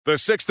The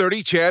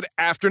 6:30 CHED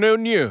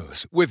Afternoon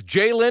News with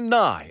Jaylen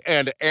Nye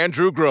and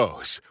Andrew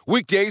Gross.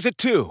 Weekdays at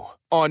 2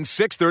 on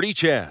 6:30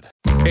 CHED.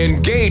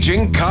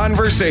 Engaging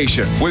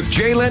conversation with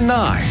Jaylen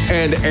Nye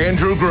and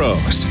Andrew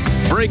Gross.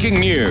 Breaking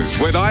news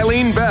with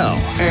Eileen Bell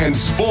and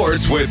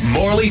sports with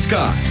Morley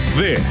Scott.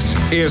 This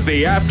is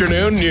the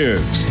Afternoon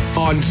News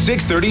on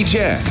 6:30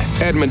 CHED,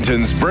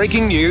 Edmonton's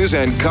breaking news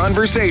and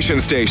conversation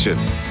station.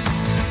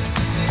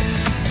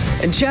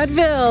 In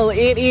Chedville,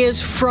 it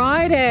is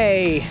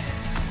Friday.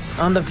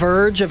 On the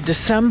verge of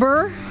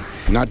December.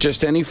 Not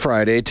just any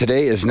Friday.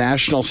 Today is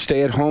National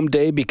Stay-at-Home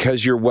Day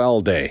because you're well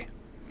day.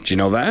 Do you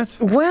know that?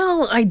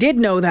 Well, I did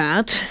know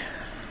that.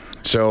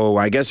 So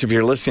I guess if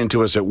you're listening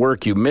to us at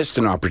work, you missed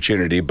an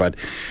opportunity, but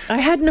I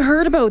hadn't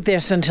heard about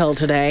this until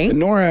today.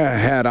 Nor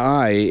had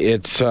I.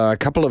 It's a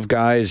couple of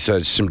guys,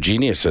 some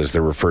geniuses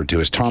they're referred to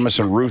as Thomas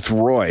and Ruth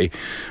Roy.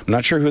 I'm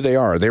not sure who they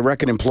are. They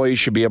reckon employees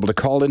should be able to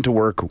call into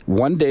work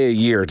one day a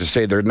year to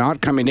say they're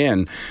not coming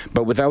in,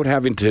 but without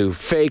having to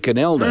fake an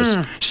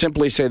illness.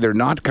 Simply say they're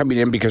not coming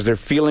in because they're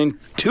feeling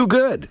too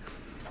good.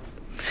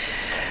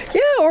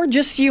 Yeah, or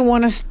just you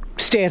want to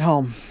stay at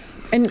home.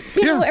 And,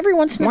 you know, every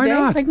once in a why day,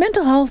 not? like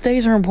mental health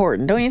days are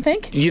important, don't you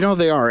think? You know,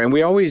 they are. And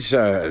we always,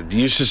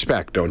 you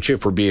suspect, don't you,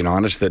 if we're being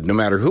honest, that no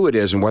matter who it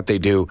is and what they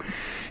do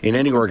in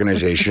any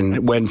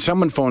organization, when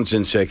someone phones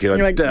in sick, you're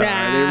like, nah.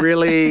 Are they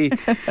really?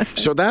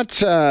 So that's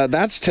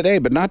today,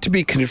 but not to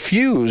be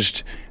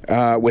confused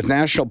with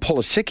National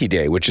Pulisiki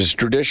Day, which is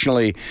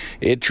traditionally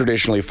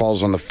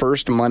falls on the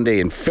first Monday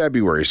in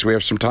February. So we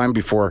have some time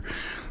before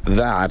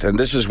that, and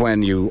this is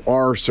when you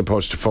are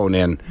supposed to phone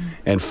in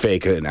and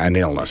fake an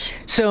illness.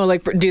 So,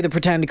 like, do the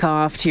pretend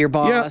cough to your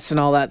boss and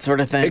all that sort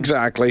of thing.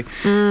 Exactly.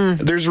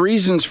 There's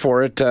reasons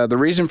for it. The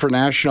reason for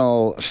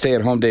National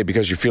Stay-at-Home Day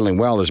because you're feeling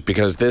well is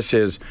because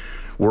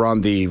we're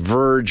on the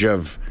verge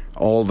of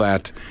all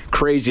that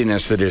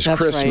craziness that is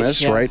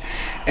Christmas, right?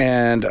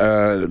 And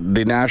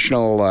the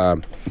National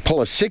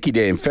Pulisiki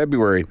Day in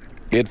February,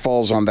 it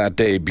falls on that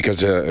day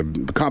because a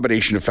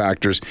combination of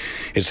factors.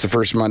 It's the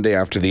first Monday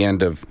after the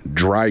end of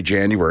dry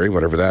January,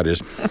 whatever that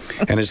is,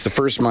 and it's the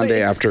first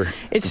Monday after.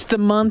 It's the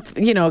month,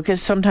 you know,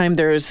 because sometimes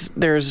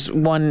there's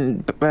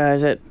one.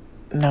 Is it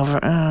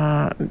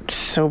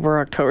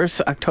sober October?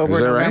 October,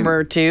 November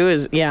right? too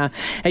is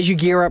as you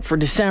gear up for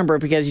December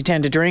because you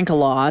tend to drink a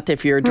lot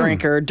if you're a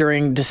drinker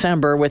during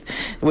December with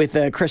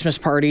Christmas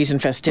parties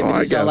and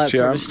festivities, all that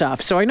sort of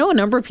stuff. So I know a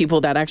number of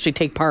people that actually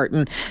take part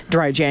in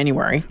dry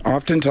January.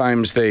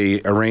 Oftentimes they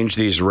arrange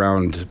these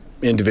around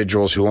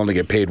individuals who only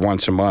get paid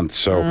once a month.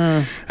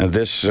 So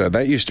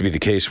that used to be the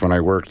case when I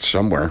worked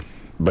somewhere,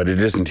 but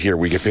it isn't here.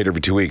 We get paid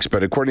every 2 weeks.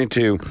 But according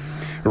to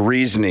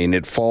reasoning,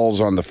 it falls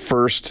on the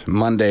first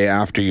Monday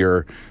after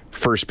your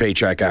first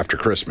paycheck after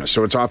Christmas.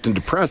 So it's often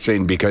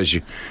depressing because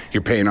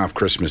you're paying off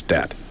Christmas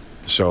debt.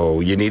 So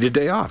you need a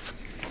day off.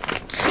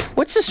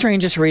 What's the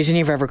strangest reason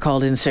you've ever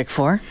called in sick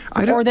for?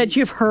 Or that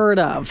you've heard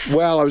of?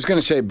 Well, I was going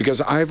to say,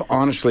 because I've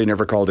honestly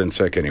never called in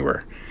sick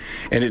anywhere.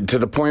 And to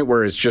the point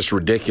where it's just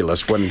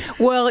ridiculous.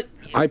 Well,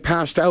 I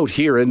passed out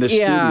here in the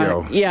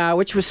studio. Yeah,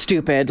 which was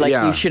stupid.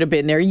 You should have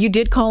been there. You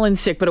did call in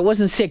sick, but it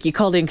wasn't sick. You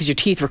called in because your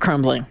teeth were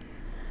crumbling.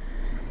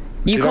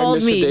 You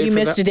called me. You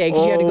missed a day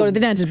because you had to go to the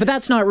dentist. But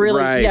that's not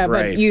really. Right.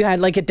 But you had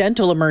like a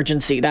dental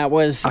emergency. That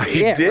was. I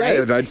did.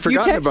 Right? I'd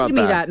forgotten about that. You texted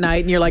me that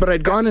night, and you're like. But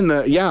I'd gone in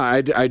the.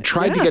 I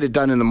tried to get it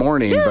done in the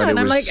morning, but it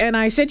was. And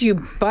I said to you,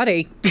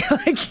 buddy,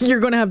 you're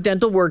going to have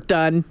dental work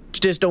done.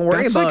 Just don't worry about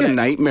it. That's like a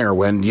nightmare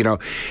when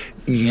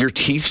your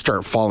teeth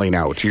start falling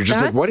out. You're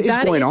just like, what is going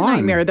on? That is a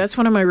nightmare. That's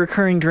one of my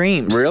recurring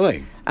dreams.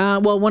 Really?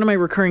 Well, one of my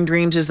recurring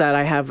dreams is that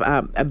I have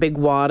a big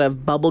wad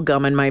of bubble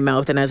gum in my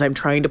mouth, and as I'm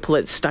trying to pull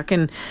it, stuck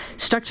to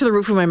the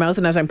roof of my mouth,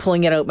 and as I'm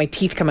pulling it out, my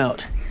teeth come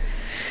out.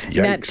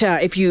 Yikes.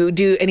 That if you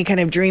do any kind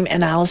of dream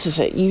analysis,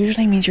 it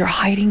usually means you're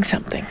hiding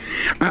something.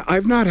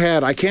 I've not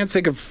had. I can't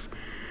think of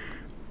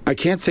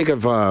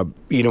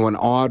an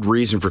odd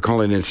reason for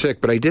calling in sick,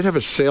 but I did have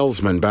a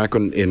salesman back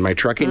in my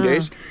trucking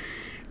days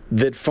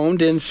that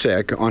phoned in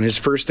sick on his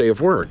first day of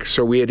work.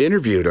 So we had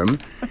interviewed him,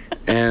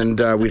 and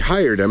we'd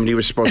hired him, and he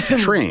was supposed to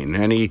train.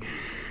 And he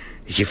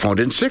phoned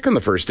in sick on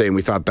the first day, and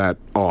we thought that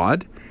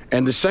odd.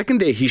 And the second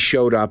day, he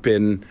showed up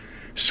in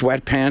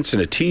sweatpants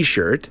and a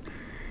T-shirt.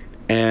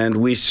 And I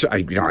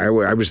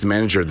was the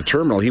manager of the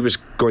terminal. He was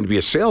going to be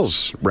a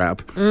sales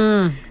rep.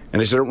 And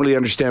I said, I don't really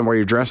understand why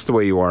you're dressed the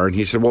way you are. And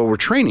he said, well, we're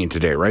training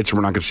today, right? So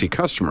we're not going to see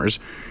customers.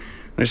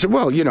 And I said,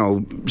 well,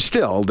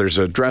 still, there's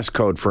a dress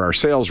code for our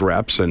sales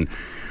reps. And,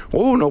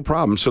 no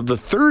problem. So the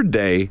third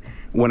day,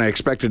 when I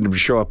expected him to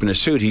show up in a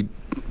suit, he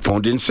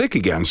phoned in sick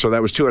again. So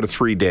that was 2 out of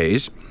 3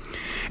 days.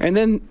 And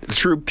then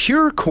through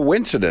pure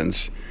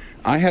coincidence,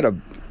 I had a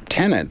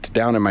tenant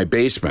down in my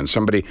basement,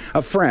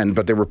 a friend,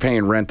 but they were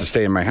paying rent to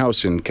stay in my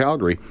house in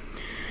Calgary.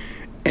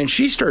 And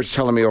she starts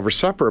telling me over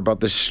supper about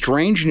this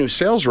strange new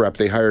sales rep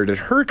they hired at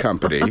her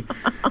company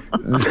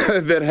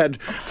that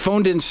had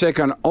phoned in sick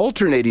on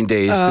alternating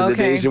days to the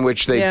days in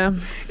which they...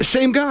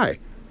 Same guy.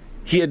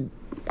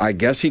 I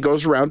guess he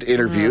goes around,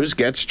 interviews,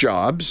 gets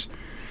jobs,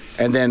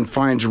 and then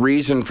finds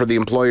reason for the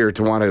employer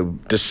to want to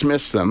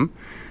dismiss them.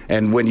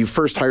 And when you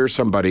first hire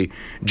somebody,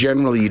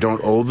 generally you don't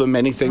owe them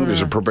anything.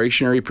 There's a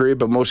probationary period,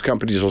 but most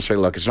companies will say,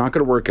 look, it's not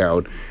going to work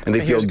out, and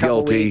they feel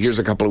guilty. Here's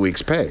a couple of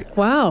weeks' pay.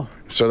 Wow.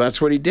 So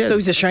that's what he did. So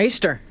he's a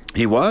shyster.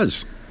 He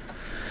was.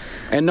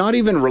 And not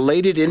even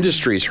related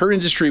industries. Her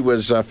industry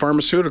was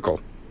pharmaceutical.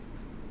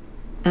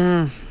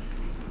 And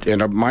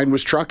mine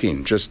was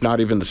trucking, just not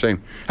even the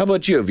same. How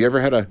about you? Have you ever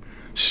had a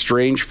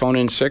strange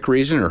phone-in sick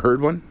reason or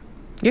heard one?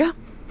 Yeah.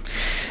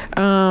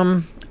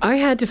 I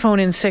had to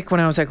phone in sick when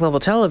I was at Global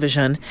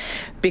Television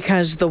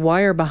because the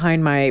wire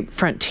behind my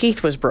front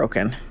teeth was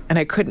broken and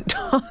I couldn't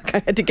talk. I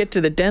had to get to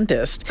the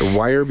dentist. The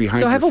wire behind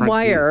So I have a front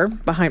wire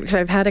teeth? behind, because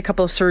I've had a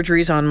couple of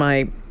surgeries on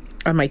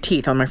my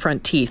teeth, on my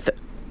front teeth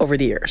over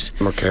the years.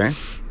 Okay.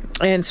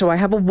 And so I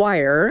have a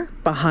wire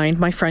behind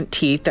my front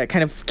teeth that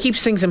kind of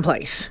keeps things in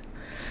place.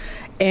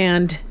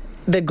 And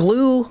the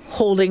glue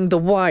holding the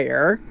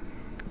wire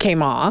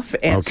came off.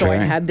 And so I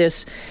had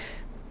this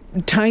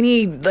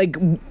tiny, like,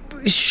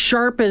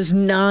 sharp as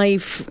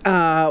knife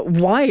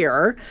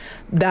wire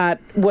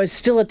that was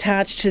still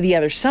attached to the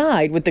other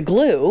side with the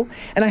glue,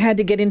 and I had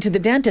to get into the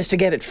dentist to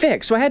get it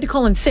fixed. So I had to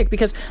call in sick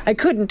because I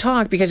couldn't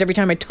talk, because every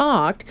time I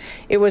talked,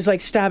 it was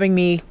like stabbing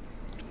me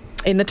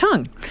in the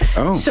tongue.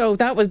 Oh. So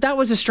that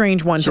was a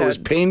strange one. So it was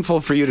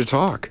painful for you to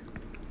talk?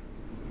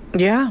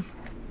 Yeah.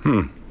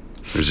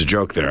 There's a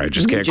joke there. I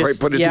just can't quite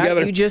put it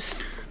together. You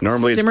just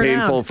Normally it's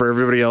painful for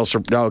everybody else.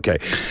 Okay.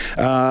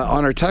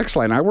 On our text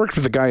line, I worked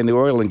with a guy in the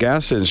oil and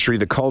gas industry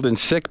that called in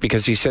sick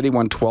because he said he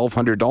won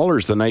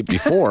 $1,200 the night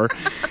before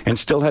and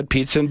still had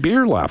pizza and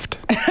beer left.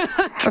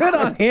 Good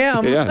on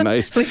him. Yeah,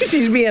 nice. At least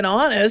he's being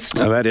honest.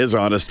 That is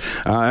honest.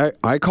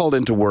 I called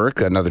into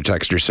work, another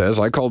texter says,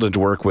 I called into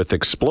work with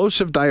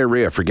explosive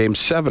diarrhea for Game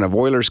 7 of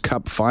Oilers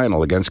Cup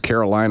Final against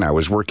Carolina. I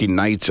was working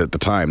nights at the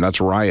time.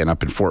 That's Ryan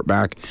up in Fort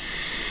Mac.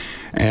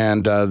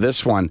 And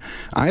this one,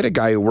 I had a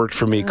guy who worked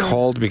for me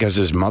called because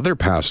his mother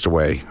passed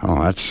away.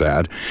 Oh, that's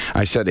sad.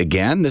 I said,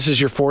 again, this is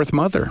your fourth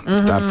mother.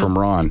 Mm-hmm. That from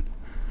Ron.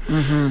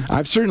 Mm-hmm.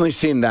 I've certainly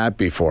seen that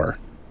before.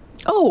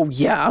 Oh,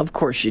 yeah, of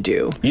course you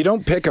do. You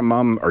don't pick a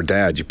mom or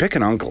dad, you pick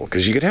an uncle,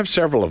 because you could have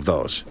several of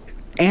those.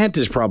 Aunt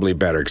is probably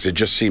better because it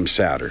just seems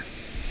sadder.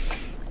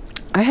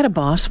 I had a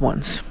boss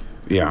once.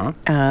 Yeah.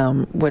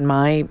 When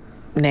my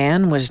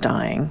nan was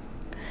dying,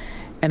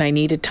 and I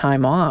needed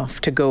time off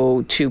to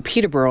go to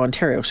Peterborough,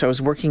 Ontario. So I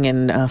was working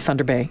in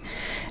Thunder Bay,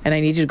 and I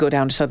needed to go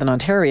down to Southern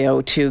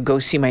Ontario to go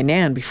see my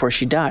nan before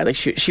she died. Like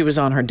she was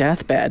on her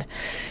deathbed,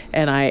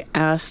 and I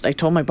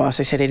told my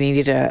boss, I said I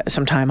needed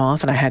some time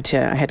off, and I had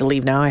to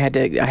leave now. I had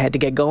to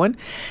get going,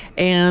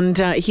 and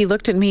he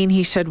looked at me and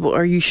he said, "Well,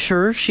 are you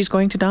sure she's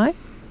going to die?"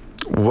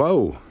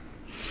 Whoa.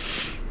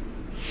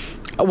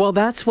 Well,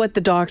 that's what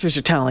the doctors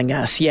are telling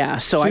us. Yeah,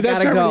 so I gotta go.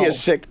 That's not really a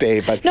sick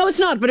day, but no, it's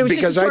not. But it was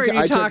just a story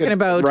you're talking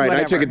about. Right,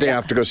 whatever. I took a day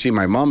off to go see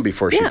my mom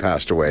before she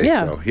passed away.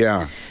 Yeah. So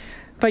yeah.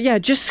 But yeah,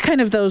 just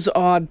kind of those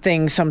odd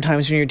things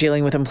sometimes when you're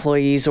dealing with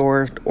employees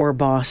or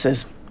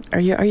bosses. Are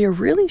you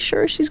really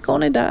sure she's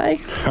going to die?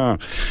 Huh.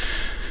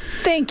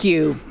 Thank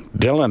you,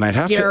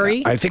 Dylan.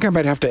 Gary. I think I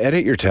might have to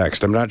edit your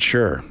text. I'm not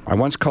sure. I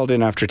once called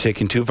in after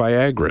taking 2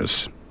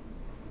 Viagras.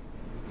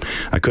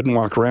 I couldn't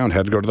walk around,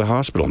 had to go to the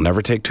hospital.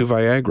 Never take 2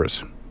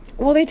 Viagras.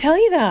 Well, they tell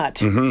you that.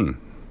 Mm-hmm.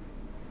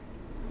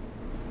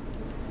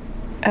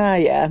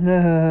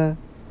 Yeah.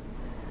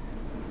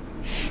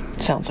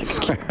 Sounds like a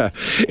cure.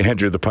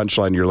 Andrew, the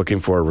punchline you're looking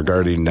for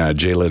regarding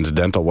Jaylen's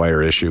dental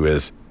wire issue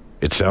is,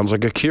 it sounds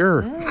like a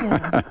cure.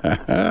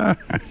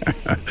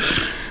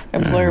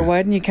 Employer, why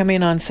didn't you come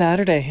in on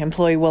Saturday?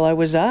 Employee, well, I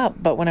was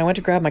up, but when I went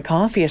to grab my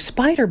coffee, a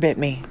spider bit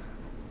me.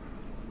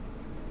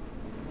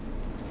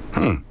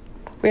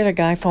 We had a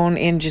guy phone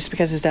in just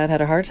because his dad had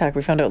a heart attack.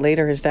 We found out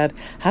later his dad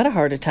had a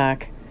heart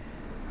attack.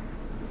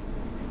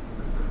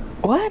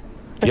 What?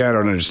 Yeah, I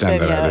don't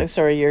understand that either.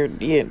 Sorry, your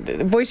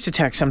voice to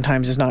text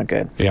sometimes is not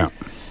good. Yeah.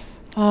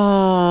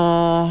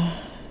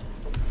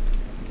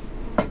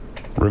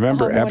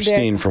 Remember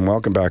Epstein from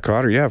Welcome Back,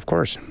 Kotter? Yeah, of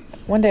course.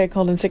 One day I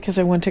called in sick because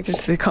I won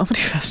tickets to the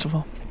comedy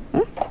festival.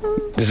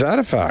 Is that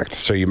a fact?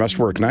 So you must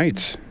work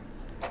nights.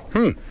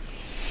 All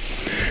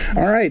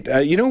right.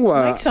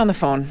 Mike's on the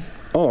phone.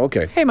 Oh,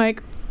 okay. Hey,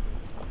 Mike.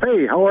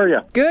 Hey, how are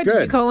you? Good.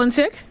 Did you call in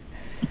sick?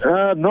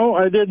 No,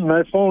 I didn't.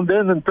 I phoned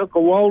in and took a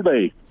well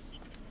day.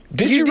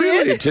 Did you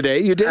really? Today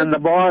you did? And the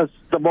boss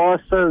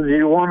says,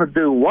 you want to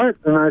do what?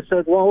 And I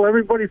said, well,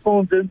 everybody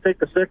phones in, take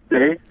a sick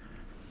day.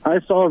 I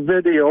saw a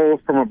video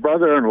from a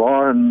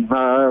brother-in-law, and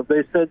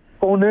they said,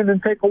 phone in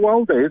and take a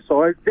well day.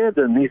 So I did,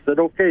 and he said,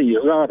 okay,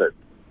 you got it.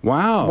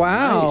 Wow.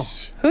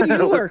 Nice. Who do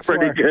you work for?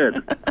 Pretty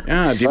good.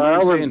 Yeah, do you I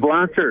was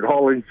Blanchard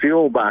hauling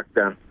fuel back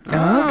then.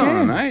 Oh,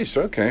 okay. Nice.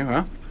 Okay,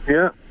 well.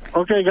 Yeah.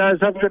 Okay, guys,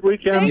 have a good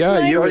weekend. Thanks,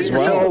 Mike. You as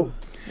well.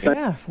 Yeah.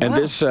 Wow. And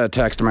this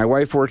text, my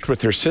wife worked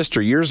with her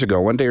sister years ago.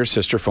 One day her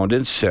sister phoned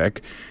in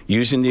sick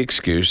using the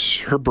excuse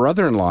her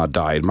brother-in-law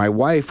died. My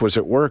wife was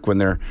at work when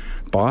their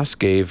boss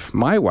gave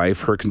my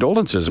wife her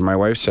condolences, and my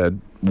wife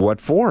said,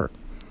 what for?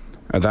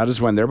 And that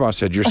is when their boss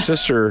said, your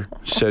sister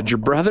said your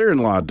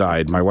brother-in-law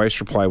died. My wife's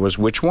reply was,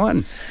 which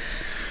one?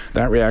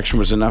 That reaction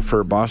was enough for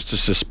her boss to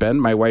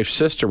suspend my wife's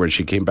sister when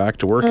she came back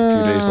to work a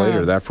few days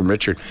later. That from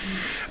Richard.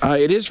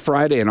 It is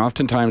Friday, and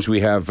oftentimes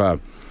we have a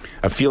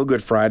Feel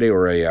Good Friday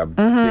or a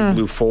Big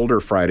Blue Folder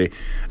Friday.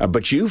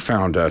 But you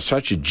found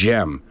such a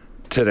gem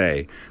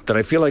today that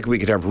I feel like we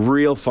could have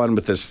real fun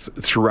with this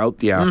throughout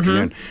the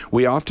afternoon.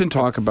 We often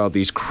talk about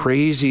these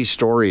crazy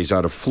stories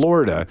out of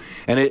Florida,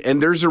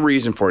 and there's a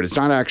reason for it. It's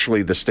not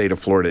actually the state of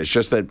Florida. It's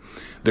just that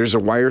there's a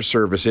wire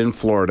service in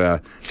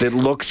Florida that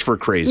looks for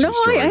crazy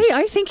stories.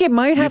 I think it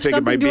might have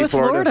something to do with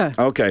Florida.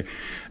 Okay.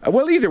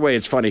 Well, either way,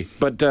 it's funny.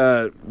 But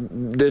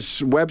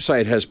this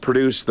website has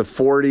produced the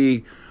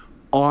 40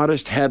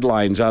 oddest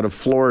headlines out of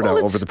Florida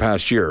over the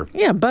past year.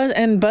 Yeah,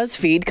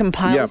 BuzzFeed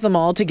compiles them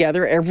all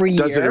together every year.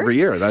 Does it every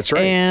year, that's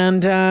right.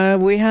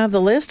 And we have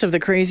the list of the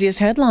craziest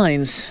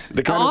headlines.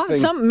 The kind of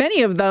thing,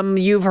 many of them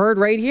you've heard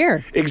right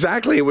here.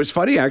 Exactly. It was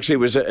funny, actually. It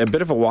was a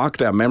bit of a walk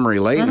down memory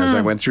lane as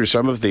I went through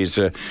some of these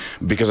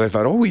because I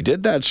thought, we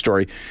did that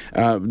story.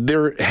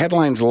 There are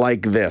headlines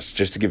like this,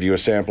 just to give you a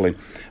sampling.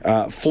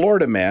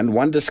 Florida man,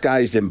 one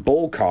disguised in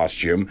bull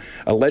costume,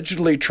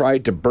 allegedly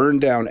tried to burn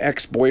down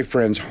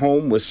ex-boyfriend's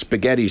home with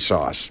spaghetti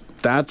sauce.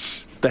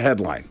 That's the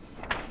headline.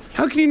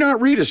 How can you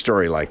not read a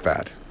story like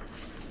that?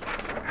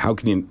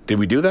 Did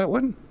we do that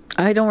one?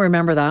 I don't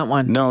remember that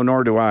one. No,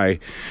 nor do I.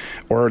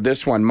 Or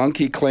this one,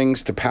 monkey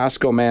clings to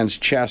Pasco man's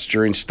chest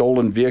during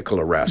stolen vehicle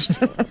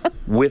arrest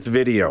with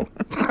video.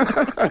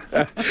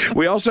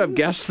 We also have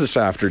guests this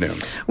afternoon.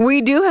 We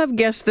do have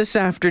guests this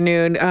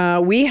afternoon.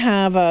 We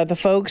have the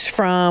folks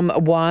from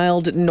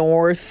Wild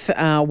North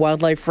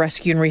Wildlife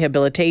Rescue and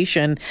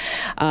Rehabilitation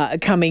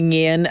coming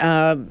in.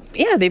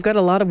 They've got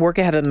a lot of work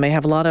ahead of them. They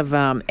have a lot of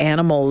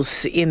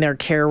animals in their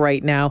care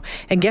right now.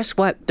 And guess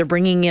what? They're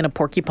bringing in a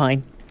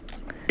porcupine.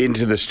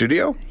 Into the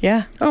studio?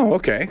 Yeah. Oh,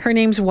 okay. Her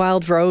name's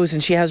Wild Rose,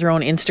 and she has her own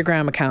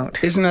Instagram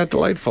account. Isn't that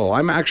delightful?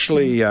 I'm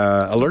actually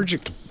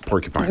allergic to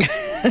porcupine.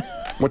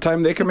 What time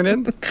are they coming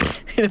in?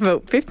 In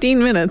about 15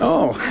 minutes.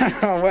 Oh,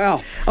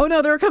 well. Oh,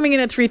 no, they're coming in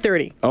at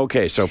 3:30.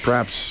 Okay, so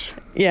perhaps...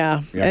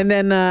 Yeah. And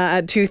then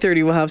at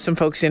 2:30, we'll have some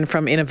folks in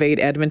from Innovate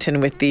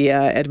Edmonton with the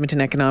Edmonton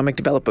Economic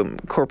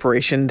Development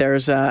Corporation.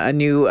 There's a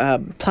new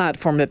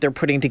platform that they're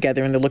putting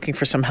together, and they're looking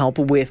for some help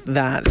with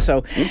that.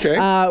 So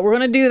we're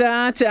going to do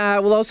that.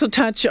 We'll also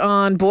touch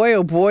on, boy,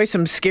 oh boy,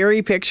 some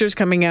scary pictures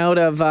coming out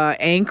of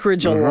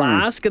Anchorage,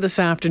 Alaska this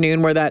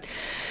afternoon, where that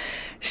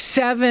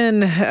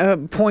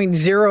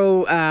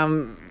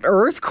 7.0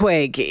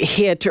 earthquake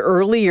hit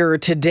earlier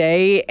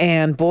today,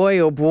 and boy,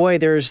 oh boy,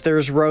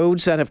 there's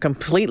roads that have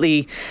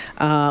completely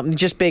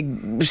just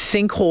big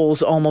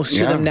sinkholes almost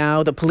to them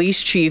now. The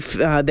police chief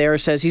there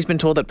says he's been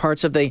told that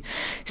parts of the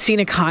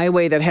scenic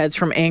highway that heads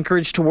from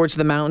Anchorage towards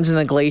the mountains and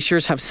the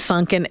glaciers have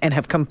sunken and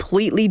have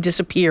completely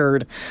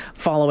disappeared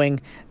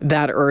following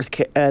that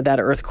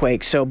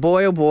earthquake. So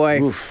boy, oh boy.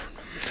 Oof.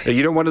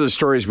 You know, one of the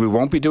stories we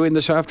won't be doing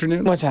this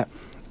afternoon? What's that?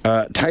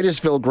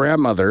 Titusville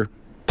grandmother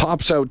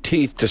pops out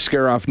teeth to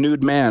scare off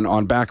nude man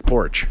on back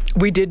porch.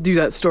 We did do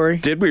that story.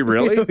 Did we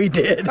really? We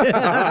did.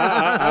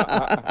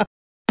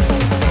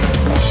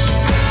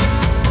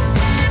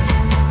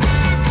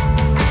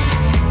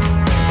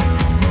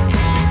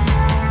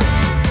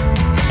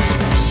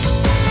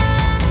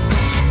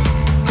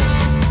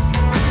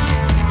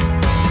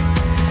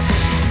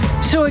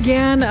 So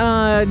again,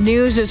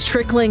 news is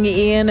trickling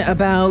in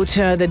about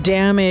the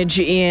damage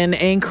in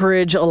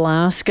Anchorage,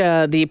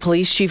 Alaska. The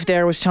police chief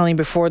there was telling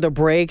before the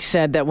break,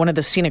 said that one of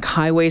the scenic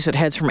highways that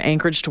heads from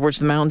Anchorage towards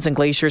the mountains and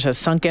glaciers has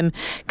sunken,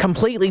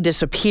 completely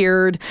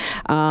disappeared.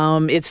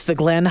 It's the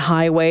Glen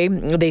Highway.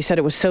 They said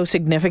it was so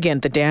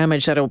significant, the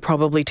damage, that it will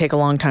probably take a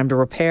long time to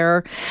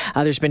repair.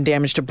 There's been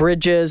damage to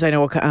bridges. I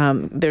know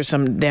there's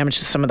some damage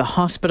to some of the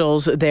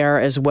hospitals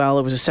there as well.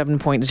 It was a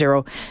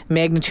 7.0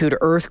 magnitude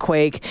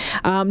earthquake.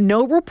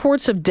 No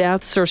reports of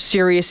deaths or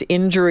serious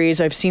injuries.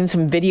 I've seen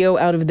some video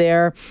out of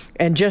there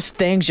and just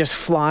things just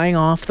flying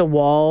off the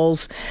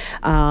walls.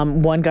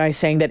 One guy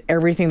saying that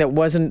everything that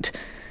wasn't,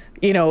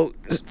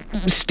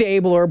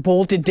 stable or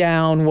bolted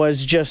down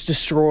was just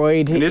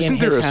destroyed in his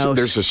house.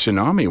 There's a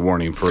tsunami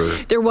warning for...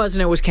 There was,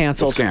 and it was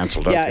canceled. It's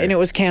canceled, okay. Yeah, and it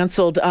was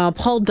canceled.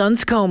 Paul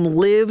Dunscombe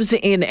lives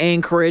in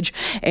Anchorage,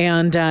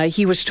 and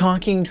he was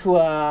talking to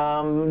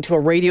a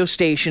radio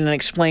station and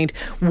explained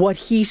what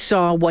he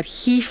saw, what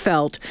he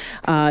felt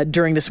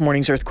during this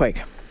morning's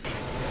earthquake.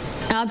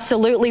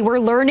 Absolutely. We're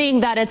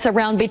learning that it's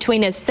around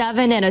between a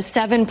 7 and a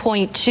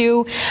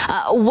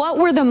 7.2. What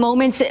were the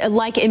moments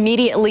like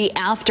immediately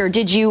after?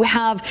 Did you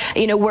have,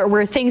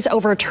 were things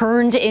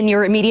overturned in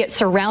your immediate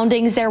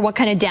surroundings there? What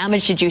kind of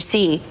damage did you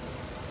see?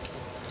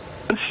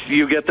 Once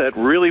you get that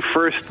really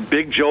first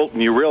big jolt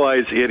and you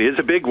realize it is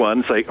a big one,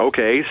 it's like,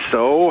 okay,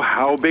 so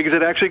how big is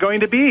it actually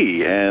going to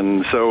be?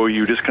 And so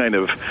you just kind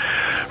of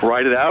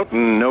ride it out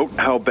and note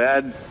how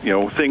bad,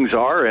 things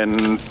are.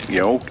 And,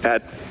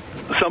 at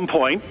some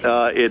point,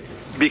 it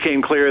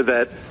became clear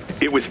that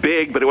it was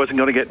big, but it wasn't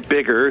going to get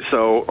bigger.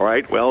 So, all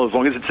right, well, as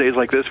long as it stays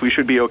like this, we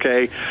should be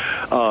okay.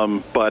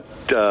 But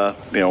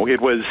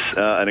it was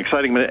an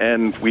exciting minute,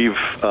 and we've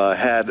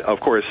had, of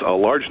course, a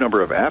large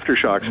number of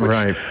aftershocks,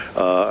 which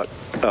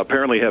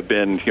apparently have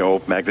been,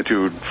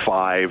 magnitude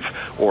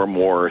 5 or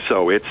more.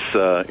 So it's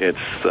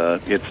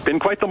been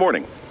quite the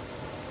morning.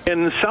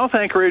 In South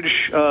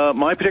Anchorage,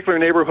 my particular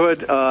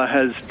neighborhood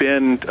has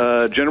been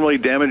generally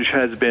damage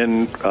has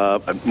been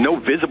no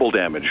visible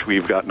damage.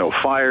 We've got no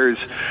fires.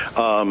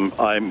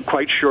 I'm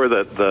quite sure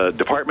that the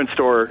department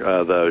store,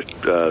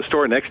 the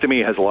store next to me,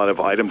 has a lot of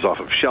items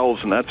off of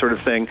shelves and that sort of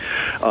thing.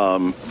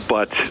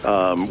 But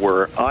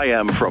where I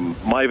am, from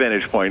my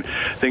vantage point,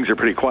 things are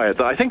pretty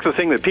quiet. I think the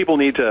thing that people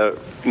need to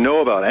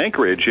know about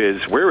Anchorage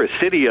is we're a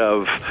city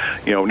of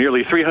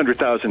nearly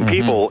 300,000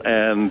 people,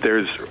 and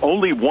there's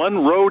only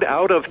one road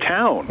out of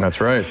town.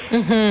 That's right.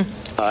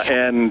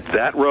 And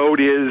that road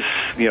is,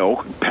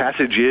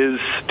 passage is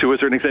to a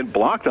certain extent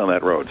blocked on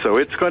that road. So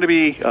it's going to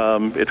be a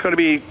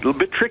little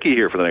bit tricky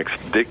here for the next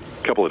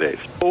couple of days.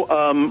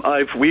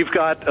 So we've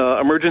got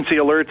emergency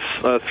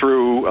alerts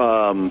through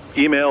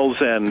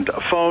emails and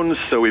phones.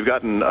 So we've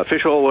gotten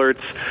official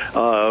alerts.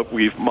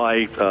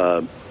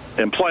 My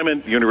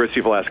employment,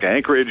 University of Alaska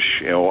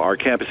Anchorage, our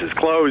campus is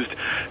closed.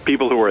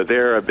 People who are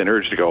there have been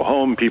urged to go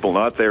home. People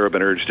not there have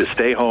been urged to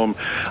stay home.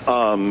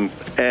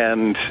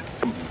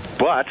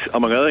 But,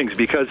 among other things,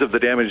 because of the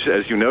damage,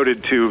 as you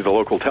noted, to the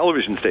local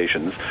television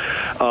stations,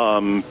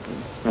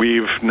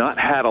 we've not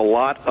had a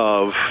lot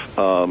of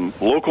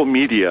local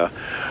media.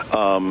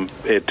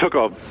 It took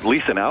at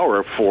least an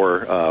hour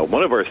for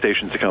one of our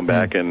stations to come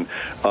back, and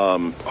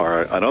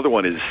another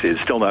one is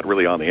still not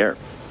really on the air.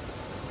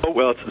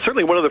 Well,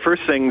 certainly one of the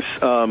first things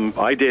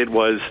I did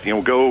was,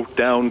 go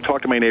down,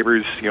 talk to my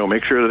neighbors,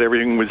 make sure that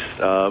everything was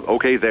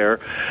okay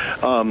there.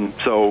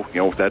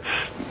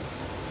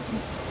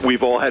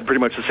 We've all had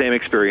pretty much the same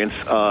experience.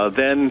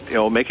 Then,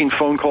 making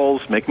phone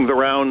calls, making the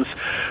rounds,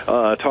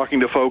 talking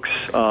to folks,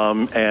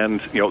 and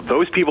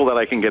those people that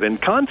I can get in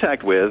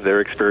contact with, their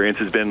experience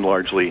has been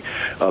largely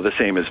the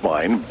same as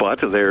mine,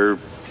 but their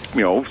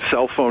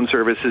cell phone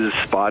service is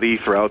spotty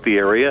throughout the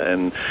area,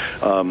 and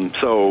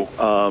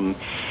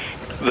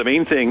the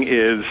main thing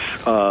is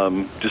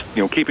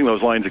just keeping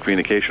those lines of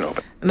communication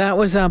open. That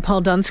was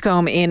Paul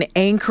Dunscombe in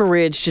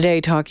Anchorage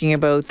today, talking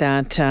about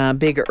that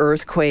big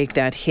earthquake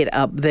that hit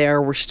up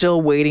there. We're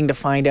still waiting to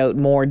find out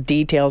more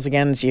details.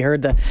 Again, as you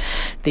heard, the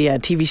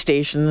TV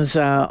stations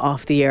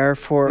off the air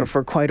for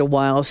quite a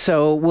while.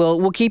 So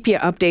we'll keep you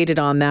updated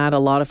on that. A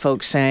lot of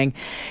folks saying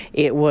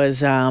it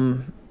was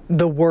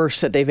the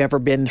worst that they've ever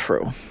been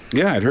through.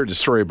 Yeah, I'd heard a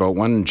story about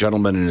one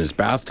gentleman in his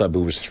bathtub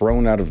who was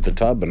thrown out of the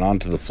tub and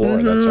onto the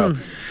floor. That's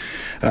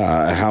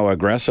how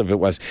aggressive it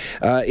was.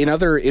 In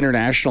other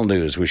international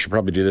news, we should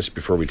probably do this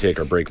before we take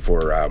our break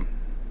for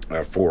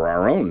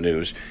our own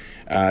news.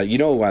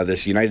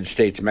 This United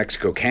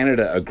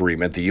States-Mexico-Canada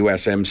agreement, the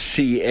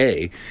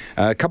USMCA,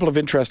 a couple of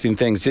interesting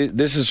things.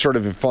 This is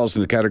it falls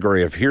in the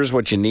category of here's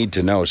what you need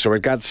to know. So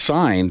it got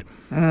signed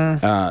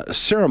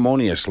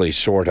ceremoniously,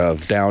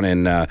 down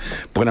in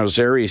Buenos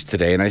Aires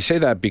today. And I say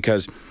that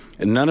because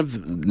none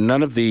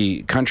of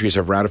the countries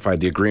have ratified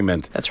the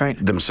agreement. That's right.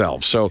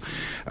 Themselves. So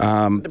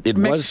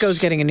Mexico's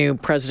getting a new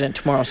president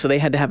tomorrow, so they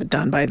had to have it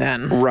done by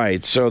then.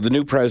 Right. So the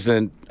new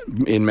president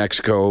in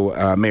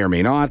Mexico may or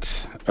may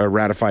not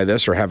ratify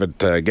this or have it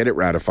get it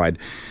ratified.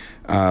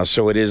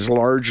 So it is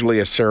largely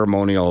a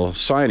ceremonial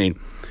signing.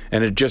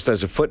 And it just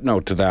as a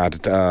footnote to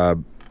that,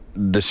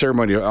 the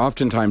ceremony,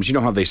 oftentimes,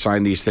 how they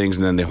sign these things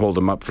and then they hold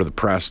them up for the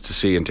press to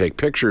see and take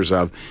pictures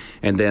of,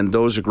 and then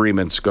those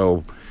agreements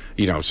go,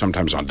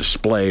 sometimes on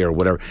display or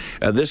whatever.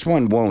 This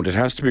one won't. It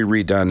has to be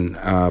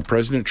redone.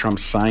 President Trump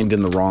signed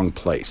in the wrong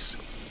place.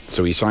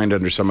 So he signed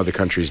under some other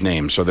country's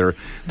name. So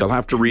they'll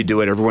have to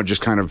redo it. Everyone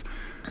just kind of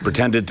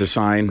pretended to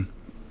sign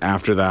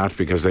after that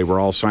because they were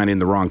all signing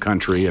the wrong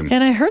country.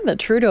 And I heard that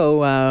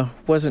Trudeau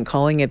wasn't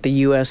calling it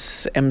the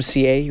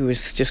USMCA. He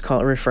was just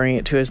referring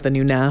it to as the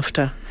new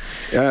NAFTA.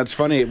 Yeah, it's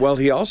funny. Well,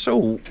 he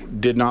also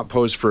did not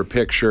pose for a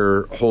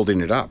picture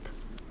holding it up.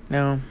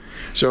 No.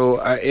 So,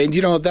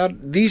 that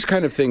these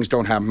kind of things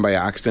don't happen by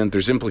accident.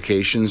 There's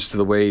implications to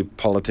the way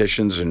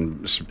politicians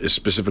and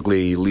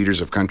specifically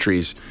leaders of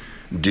countries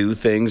do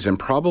things. And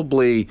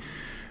probably,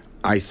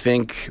 I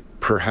think,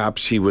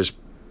 perhaps he was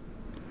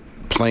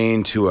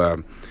playing to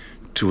a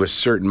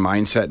certain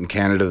mindset in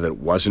Canada that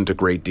wasn't a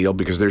great deal,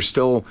 because there's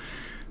still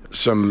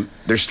some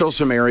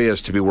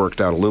areas to be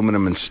worked out,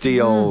 aluminum and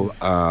steel,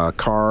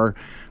 car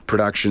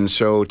production.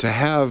 So to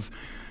have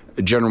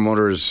General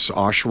Motors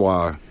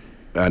Oshawa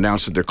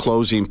announce that they're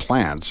closing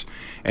plants,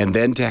 and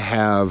then to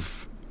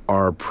have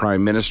our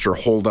Prime Minister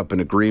hold up an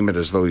agreement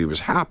as though he was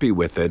happy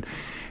with it,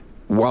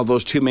 while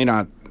those two may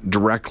not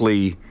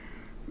directly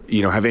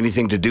have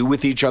anything to do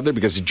with each other,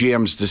 because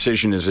GM's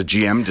decision is a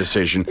GM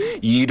decision.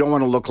 You don't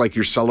want to look like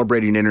you're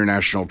celebrating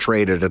international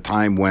trade at a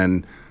time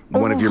when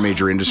one of your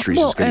major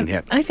industries is getting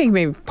hit. I think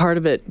maybe part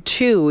of it,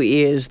 too,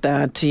 is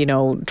that,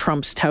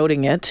 Trump's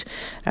touting it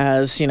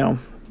as,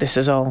 this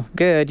is all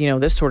good,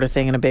 this sort of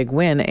thing, and a big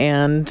win.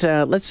 And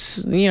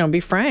let's, be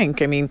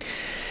frank. I mean,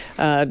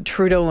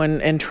 Trudeau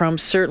and Trump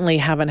certainly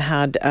haven't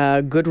had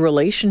a good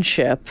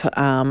relationship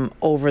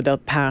over the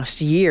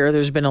past year.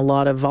 There's been a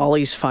lot of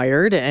volleys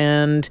fired,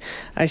 and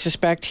I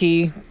suspect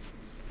he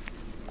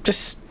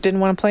just didn't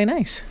want to play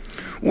nice.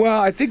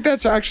 Well, I think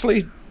that's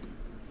actually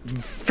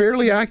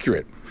fairly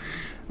accurate,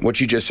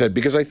 what you just said,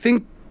 because I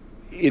think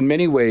in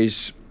many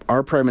ways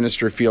our Prime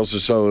Minister feels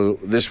as though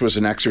this was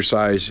an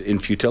exercise in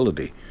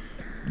futility,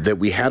 that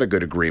we had a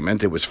good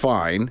agreement, it was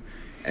fine.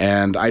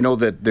 And I know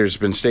that there's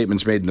been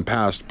statements made in the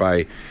past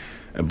by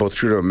both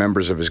Trudeau and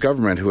members of his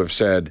government who have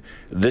said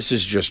this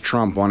is just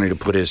Trump wanting to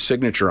put his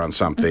signature on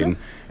something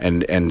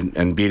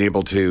and being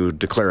able to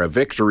declare a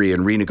victory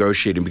and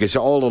renegotiating, because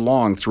all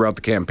along throughout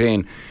the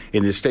campaign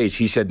in the States,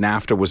 he said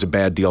NAFTA was a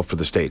bad deal for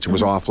the States. It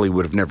was awful. He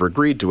would have never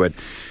agreed to it.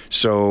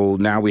 So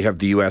now we have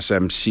the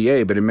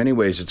USMCA, but in many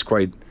ways it's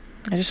quite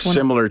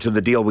similar to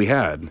the deal we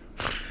had.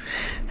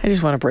 I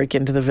just want to break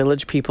into the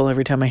Village People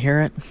every time I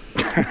hear it.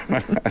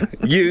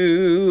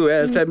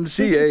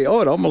 USMCA. Oh,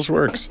 it almost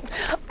works.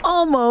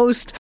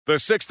 Almost. The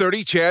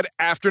 6:30 CHED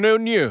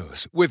Afternoon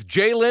News with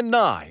Jaylen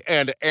Nye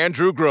and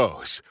Andrew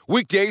Gross.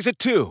 Weekdays at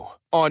 2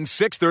 on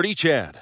 6:30 CHED.